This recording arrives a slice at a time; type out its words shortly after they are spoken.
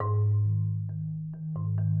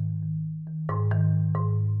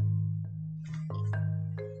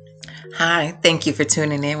Hi, thank you for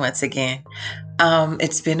tuning in once again.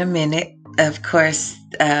 It's been a minute. Of course,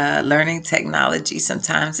 learning technology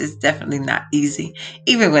sometimes is definitely not easy,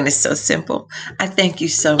 even when it's so simple. I thank you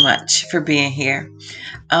so much for being here.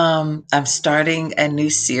 I'm starting a new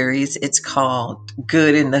series. It's called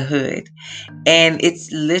Good in the Hood, and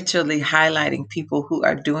it's literally highlighting people who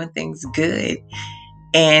are doing things good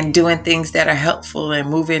and doing things that are helpful and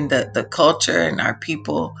moving the culture and our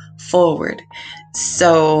people forward.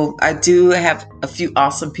 So I do have a few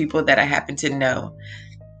awesome people that I happen to know,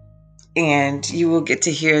 and you will get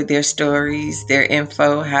to hear their stories, their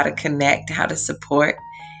info, how to connect, how to support.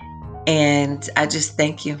 And I just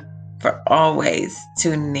thank you for always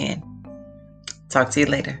tuning in. Talk to you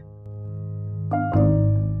later.